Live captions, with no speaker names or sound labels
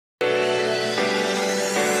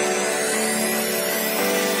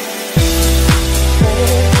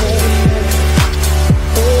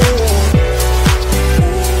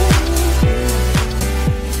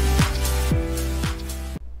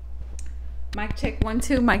Mic check 1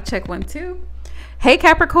 2, mic check 1 2. Hey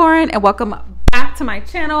Capricorn, and welcome back to my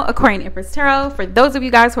channel, Aquarian Empress Tarot. For those of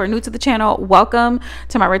you guys who are new to the channel, welcome.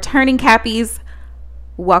 To my returning Cappies,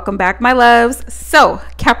 welcome back, my loves. So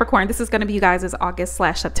Capricorn, this is going to be you guys'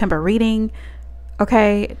 August/September reading.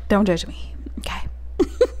 Okay, don't judge me.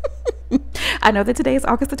 Okay. I know that today is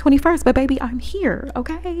August the 21st, but baby, I'm here.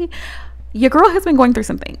 Okay, your girl has been going through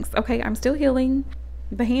some things. Okay, I'm still healing.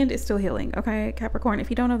 The hand is still healing. Okay, Capricorn, if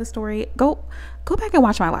you don't know the story, go back and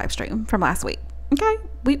watch my live stream from last week. Okay,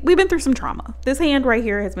 we've been through some trauma. This hand right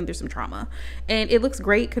here has been through some trauma, and it looks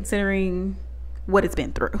great considering what it's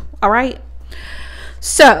been through. All right,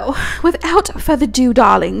 so without further ado,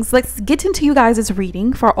 darlings, let's get into you guys'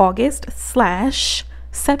 reading for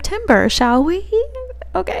August/September, shall we?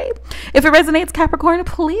 Okay, if it resonates, Capricorn,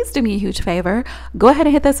 please do me a huge favor, go ahead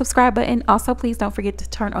and hit that subscribe button. Also, please don't forget to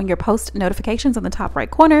turn on your post notifications on the top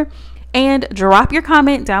right corner and drop your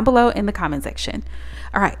comment down below in the comment section.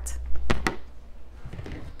 All right,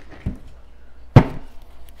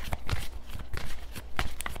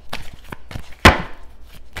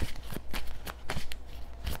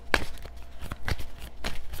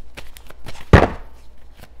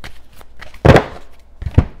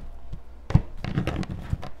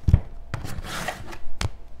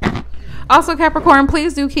 also, Capricorn,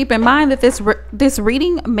 please do keep in mind that this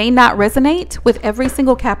reading may not resonate with every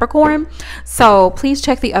single Capricorn. So please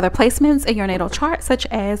check the other placements in your natal chart, such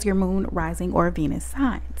as your moon, rising, or Venus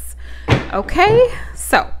signs. Okay,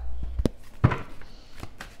 so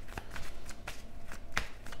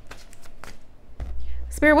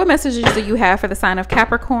Spirit, what messages do you have for the sign of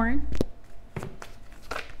Capricorn?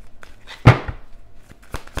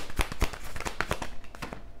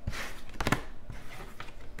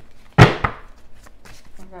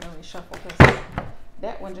 Shuffle because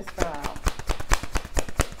that one just fell out.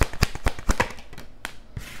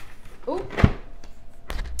 Ooh.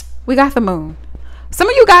 We got the moon. Some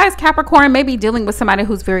of you guys, Capricorn, may be dealing with somebody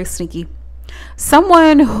who's very sneaky.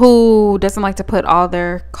 Someone who doesn't like to put all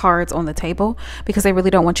their cards on the table because they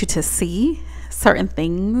really don't want you to see certain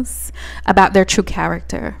things about their true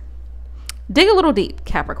character. Dig a little deep,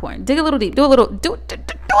 Capricorn. Dig a little deep. Do a little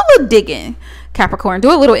digging, Capricorn. Do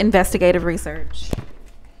a little investigative research.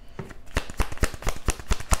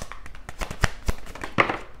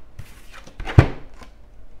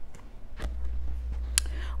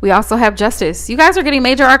 We also have Justice. You guys are getting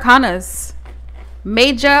major arcanas.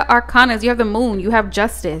 Major arcanas. You have the moon. You have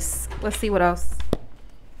Justice. Let's see what else.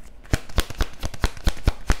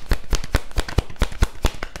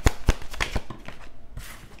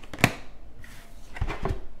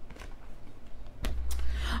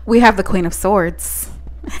 We have the Queen of Swords.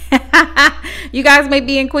 You guys may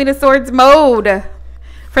be in Queen of Swords mode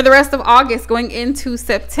for the rest of August going into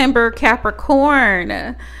September,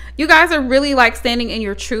 Capricorn. You guys are really like standing in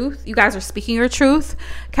your truth. You guys are speaking your truth.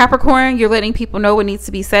 Capricorn, you're letting people know what needs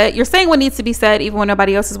to be said. You're saying what needs to be said even when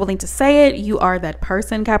nobody else is willing to say it. You are that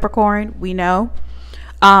person, Capricorn. We know.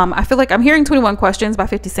 I feel like I'm hearing 21 Questions by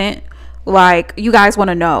 50 Cent. Like, you guys want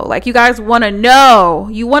to know. Like, you guys want to know.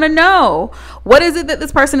 You want to know. What is it that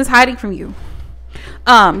this person is hiding from you?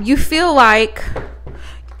 You feel like...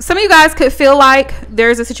 Some of you guys could feel like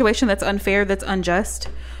there's a situation that's unfair, that's unjust.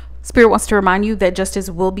 Spirit wants to remind you that justice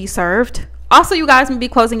will be served. Also, you guys may be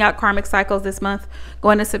closing out karmic cycles this month.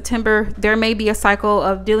 Going to September, there may be a cycle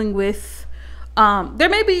of dealing with, there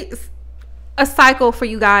may be a cycle for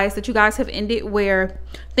you guys that you guys have ended where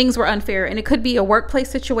things were unfair. And it could be a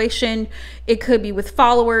workplace situation. It could be with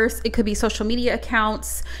followers. It could be social media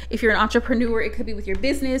accounts. If you're an entrepreneur, it could be with your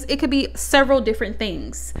business. It could be several different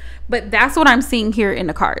things. But that's what I'm seeing here in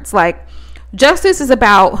the cards. Like, justice is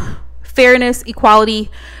about fairness,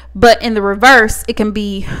 equality. But in the reverse, it can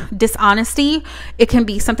be dishonesty. It can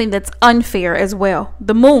be something that's unfair as well.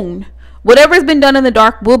 The moon, whatever has been done in the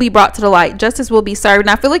dark will be brought to the light. Justice will be served. And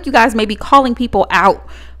I feel like you guys may be calling people out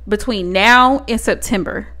between now and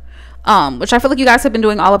September, which I feel like you guys have been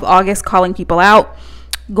doing all of August, calling people out.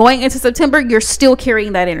 Going into September, you're still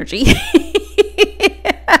carrying that energy.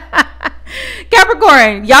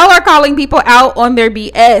 Capricorn, y'all are calling people out on their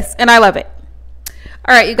BS, and I love it.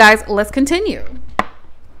 All right, you guys, let's continue.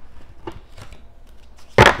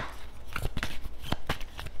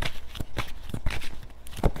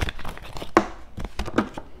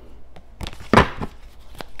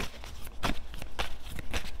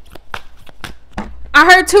 I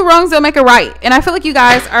heard two wrongs don't make a right. And I feel like you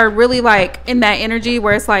guys are really like in that energy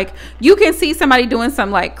where it's like you can see somebody doing some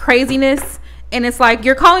like craziness and it's like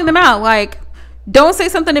you're calling them out. Like, don't say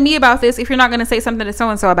something to me about this if you're not going to say something to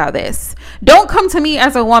so-and-so about this. Don't come to me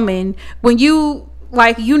as a woman when you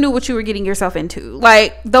like you knew what you were getting yourself into,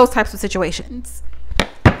 like those types of situations.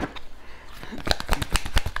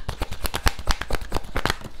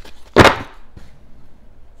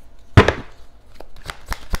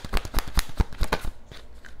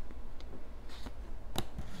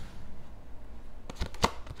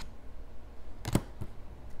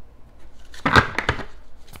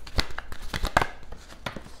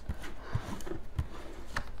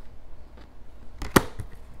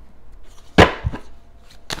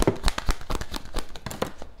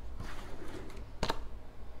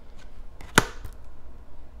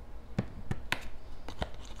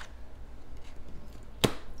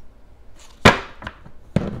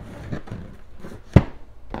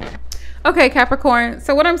 Okay, Capricorn.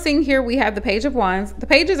 So what I'm seeing here, we have the Page of Wands. The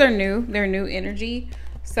pages are new. They're new energy.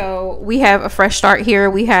 So we have a fresh start here.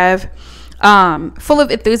 We have full of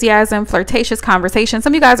enthusiasm, flirtatious conversation.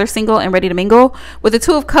 Some of you guys are single and ready to mingle. With the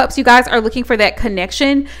Two of Cups, you guys are looking for that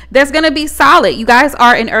connection that's going to be solid. You guys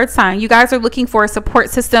are an earth sign. You guys are looking for a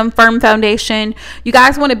support system, firm foundation. You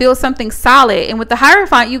guys want to build something solid. And with the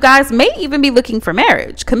Hierophant, you guys may even be looking for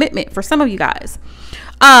marriage, commitment for some of you guys.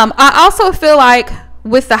 I also feel like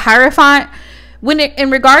with the Hierophant, in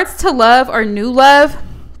regards to love or new love,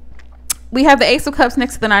 we have the Ace of Cups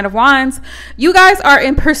next to the Knight of Wands. You guys are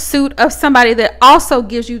in pursuit of somebody that also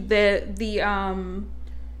gives you the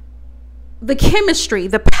chemistry,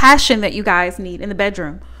 the passion that you guys need in the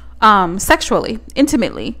bedroom, sexually,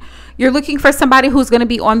 intimately. You're looking for somebody who's going to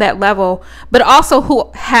be on that level, but also who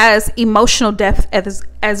has emotional depth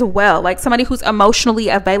as well, like somebody who's emotionally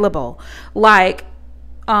available. Like,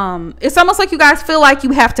 it's almost like you guys feel like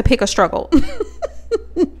you have to pick a struggle.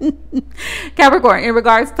 Capricorn, in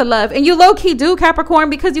regards to love. And you low-key do, Capricorn,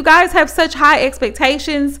 because you guys have such high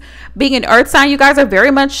expectations. Being an earth sign, you guys are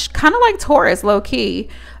very much kind of like Taurus, low-key.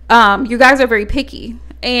 You guys are very picky.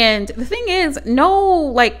 And the thing is,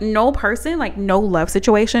 no person, like no love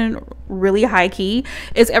situation, really high key,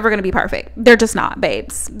 is ever going to be perfect. They're just not,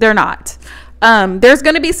 babes. They're not. There's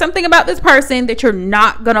going to be something about this person that you're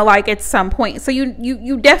not going to like at some point. So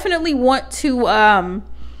you definitely want to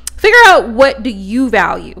figure out, what do you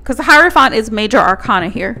value? Because the Hierophant is major arcana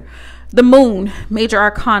here. The Moon, major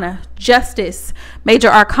arcana. Justice, major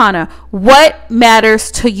arcana. What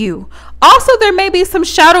matters to you? Also, there may be some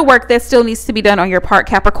shadow work that still needs to be done on your part,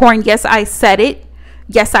 Capricorn. Yes, I said it.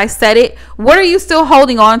 Yes, I said it. What are you still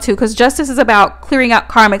holding on to? Because Justice is about clearing out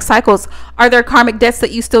karmic cycles. Are there karmic debts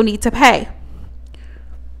that you still need to pay?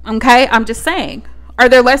 Okay, I'm just saying. Are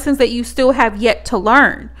there lessons that you still have yet to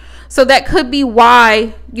learn? So that could be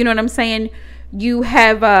why, you know what I'm saying, you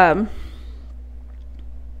have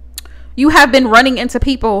been running into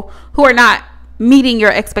people who are not meeting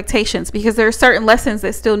your expectations, because there are certain lessons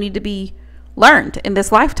that still need to be learned in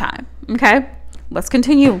this lifetime. Okay, let's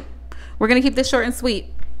continue. We're going to keep this short and sweet.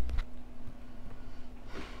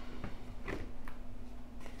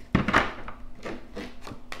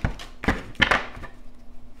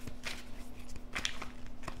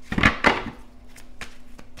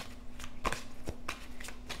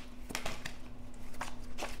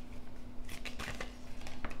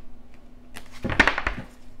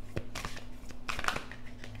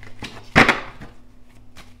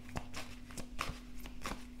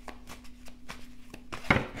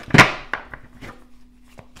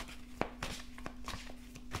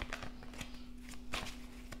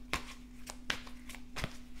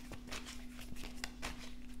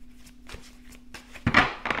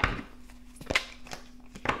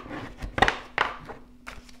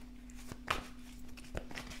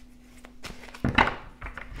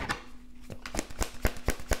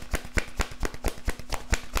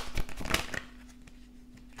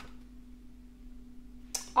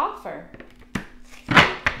 Offer.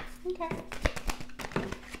 Okay.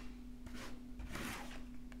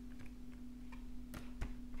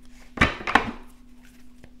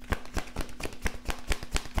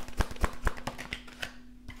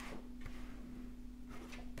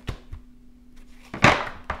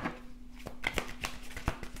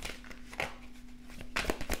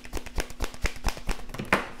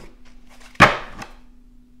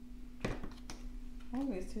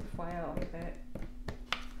 Always too foil with it.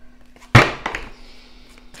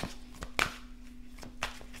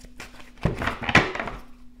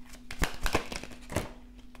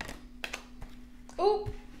 Ooh.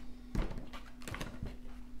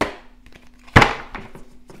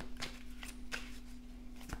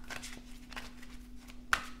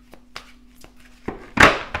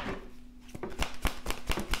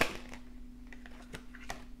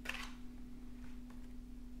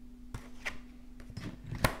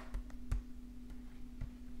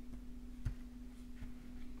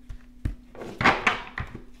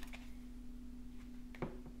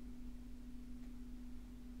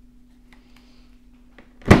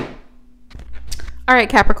 All right,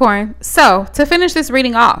 Capricorn. So to finish this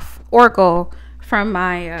reading off, Oracle from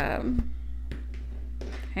my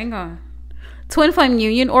hang on, Twin Flame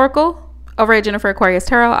Union Oracle over at Jennifer Aquarius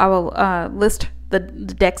Tarot. I will list the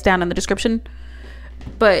decks down in the description.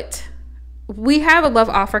 But we have a love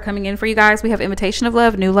offer coming in for you guys. We have invitation of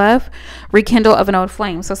love, new love, rekindle of an old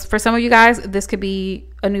flame. So for some of you guys, this could be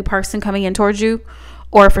a new person coming in towards you.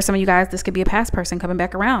 Or for some of you guys, this could be a past person coming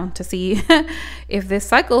back around to see if this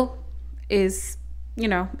cycle is, you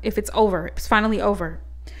know, if it's over. It's finally over.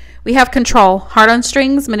 We have control, heart on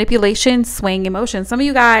strings, manipulation, swaying emotions. Some of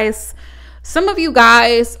you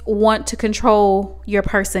guys want to control your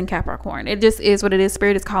person, Capricorn. It just is what it is.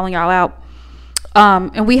 Spirit is calling y'all out.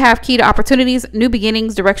 And we have key to opportunities, new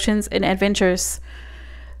beginnings, directions, and adventures.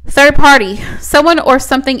 Third party, someone or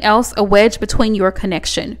something else, a wedge between your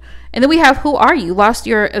connection. And then we have, who are you? Lost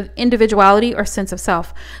your individuality or sense of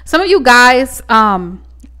self. Some of you guys,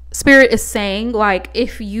 Spirit is saying, like,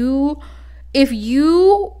 if you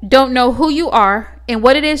don't know who you are and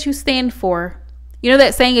what it is you stand for, you know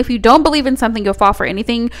that saying, if you don't believe in something, you'll fall for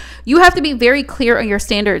anything. You have to be very clear on your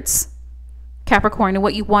standards, Capricorn, and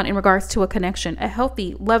what you want in regards to a connection, a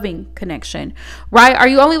healthy, loving connection, right? Are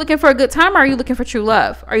you only looking for a good time, or are you looking for true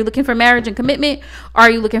love? Are you looking for marriage and commitment, or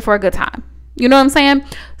are you looking for a good time? You know what I'm saying?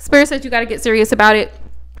 Spirit says you got to get serious about it.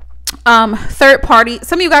 Third party.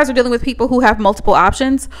 Some of you guys are dealing with people who have multiple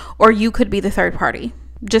options, or you could be the third party,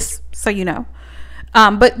 just so you know.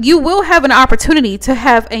 But you will have an opportunity to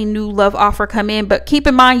have a new love offer come in. But keep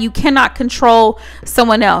in mind, you cannot control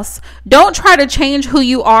someone else. Don't try to change who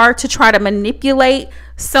you are to try to manipulate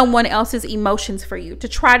someone else's emotions for you, to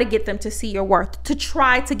try to get them to see your worth, to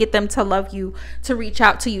try to get them to love you, to reach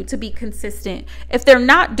out to you, to be consistent. If they're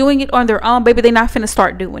not doing it on their own, baby, they're not finna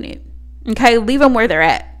start doing it. Okay, leave them where they're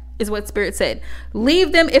at, is what Spirit said.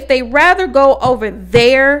 Leave them. If they rather go over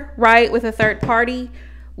there, right, with a third party,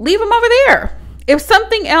 leave them over there. If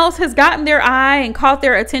something else has gotten their eye and caught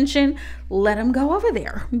their attention, let them go over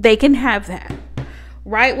there. They can have that,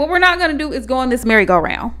 right? What we're not going to do is go on this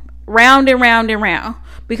merry-go-round, round and round and round,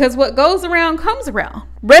 because what goes around comes around.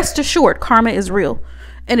 Rest assured, karma is real,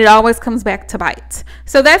 and it always comes back to bite.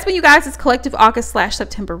 So that's been you guys' collective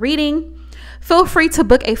August/September reading. Feel free to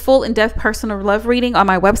book a full in-depth personal love reading on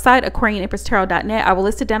my website, aquarianempresstarot.net. I will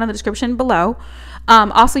list it down in the description below.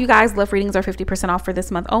 Also, you guys, love readings are 50% off for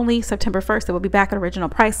this month only. September 1st, it will be back at original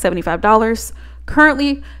price, $75.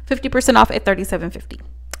 Currently, 50% off at $37.50.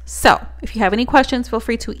 So, if you have any questions, feel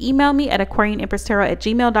free to email me at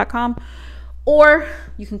aquarianempresstarot@gmail.com, or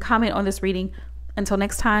you can comment on this reading. Until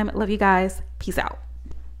next time, love you guys. Peace out.